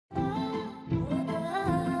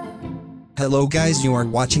Hello guys, you are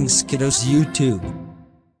watching Skiddow's YouTube.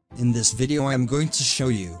 In this video I am going to show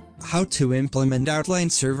you how to implement Outline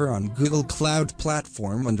server on Google Cloud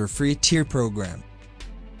Platform under free tier program.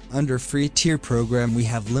 Under free tier program we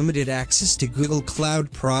have limited access to Google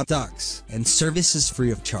Cloud products and services free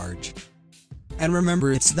of charge. And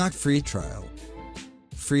remember, it's not free trial.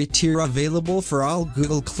 Free tier available for all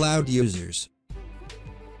Google Cloud users.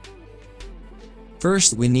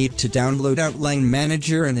 First we need to download Outline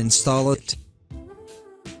Manager and install it.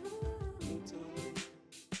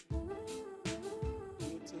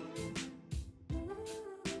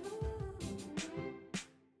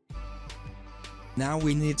 Now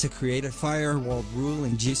we need to create a firewall rule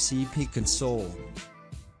in GCP console.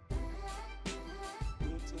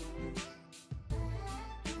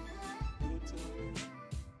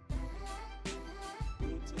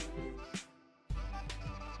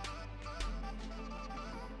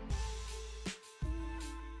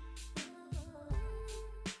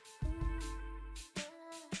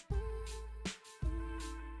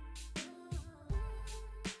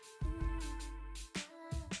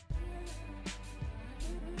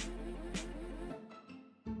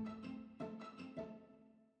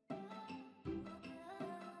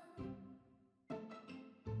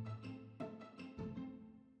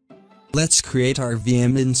 Let's create our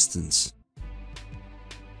VM instance.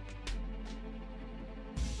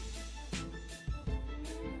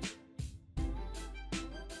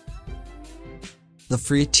 The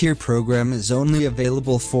free tier program is only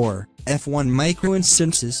available for F1 micro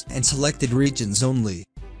instances and selected regions only.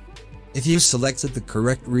 If you selected the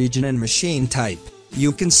correct region and machine type,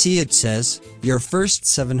 you can see it says, your first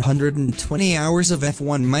 720 hours of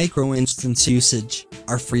F1 micro instance usage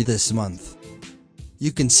are free this month.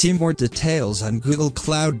 You can see more details on Google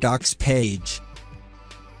Cloud Docs page.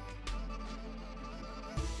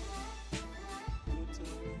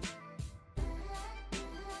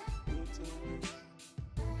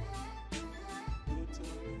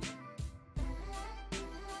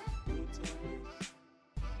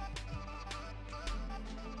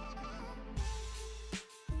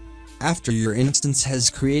 After your instance has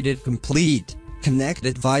created complete, connect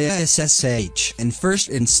it via SSH and first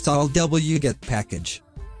install wget package.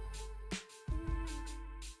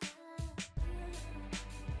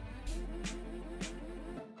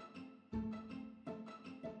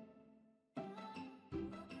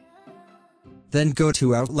 Then go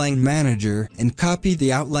to Outline Manager and copy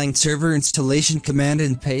the Outline server installation command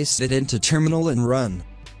and paste it into terminal and run.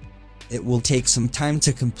 It will take some time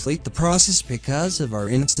to complete the process because of our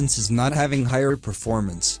instance is not having higher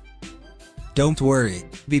performance. Don't worry,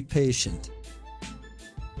 be patient.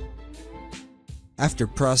 After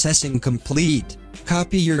processing complete,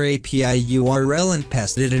 copy your API URL and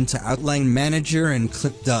paste it into Outline Manager and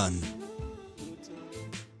click Done.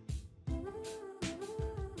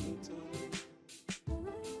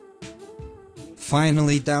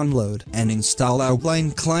 Finally download and install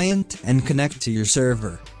Outline Client and connect to your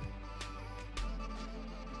server.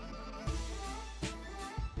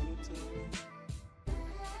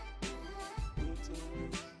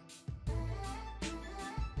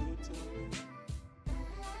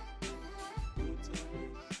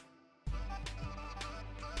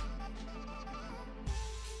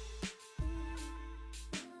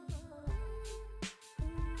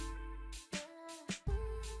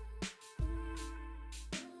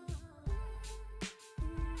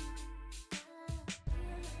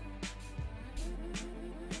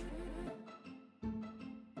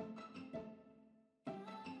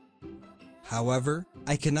 However,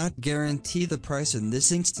 I cannot guarantee the price in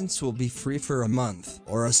this instance will be free for a month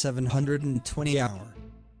or a 720 hour.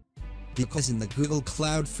 Because in the Google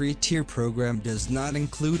Cloud free tier program does not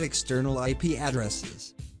include external IP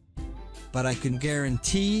addresses. But I can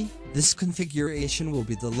guarantee this configuration will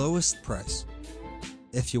be the lowest price.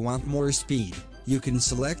 If you want more speed, you can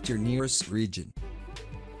select your nearest region.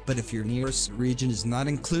 But if your nearest region is not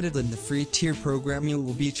included in the free tier program, you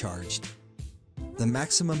will be charged. The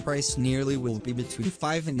maximum price nearly will be between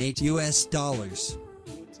 $5 and $8 US.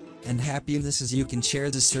 And happiness is you can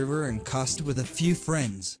share the server and cost with a few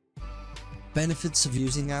friends. Benefits of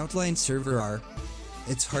using Outline server are: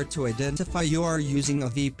 it's hard to identify you are using a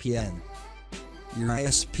VPN. Your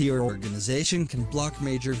ISP or organization can block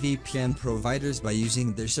major VPN providers by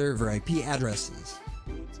using their server IP addresses.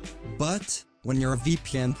 But when your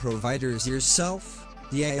VPN provider is yourself,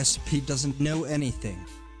 the ISP doesn't know anything.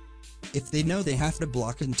 If they know, they have to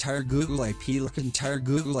block entire Google IP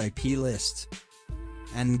list.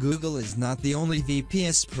 And Google is not the only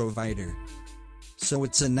VPS provider. So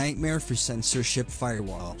it's a nightmare for censorship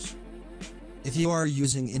firewalls. If you are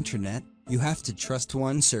using internet, you have to trust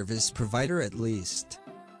one service provider at least.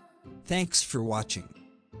 Thanks for watching.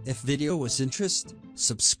 If video was interest,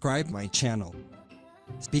 subscribe my channel.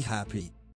 Be happy.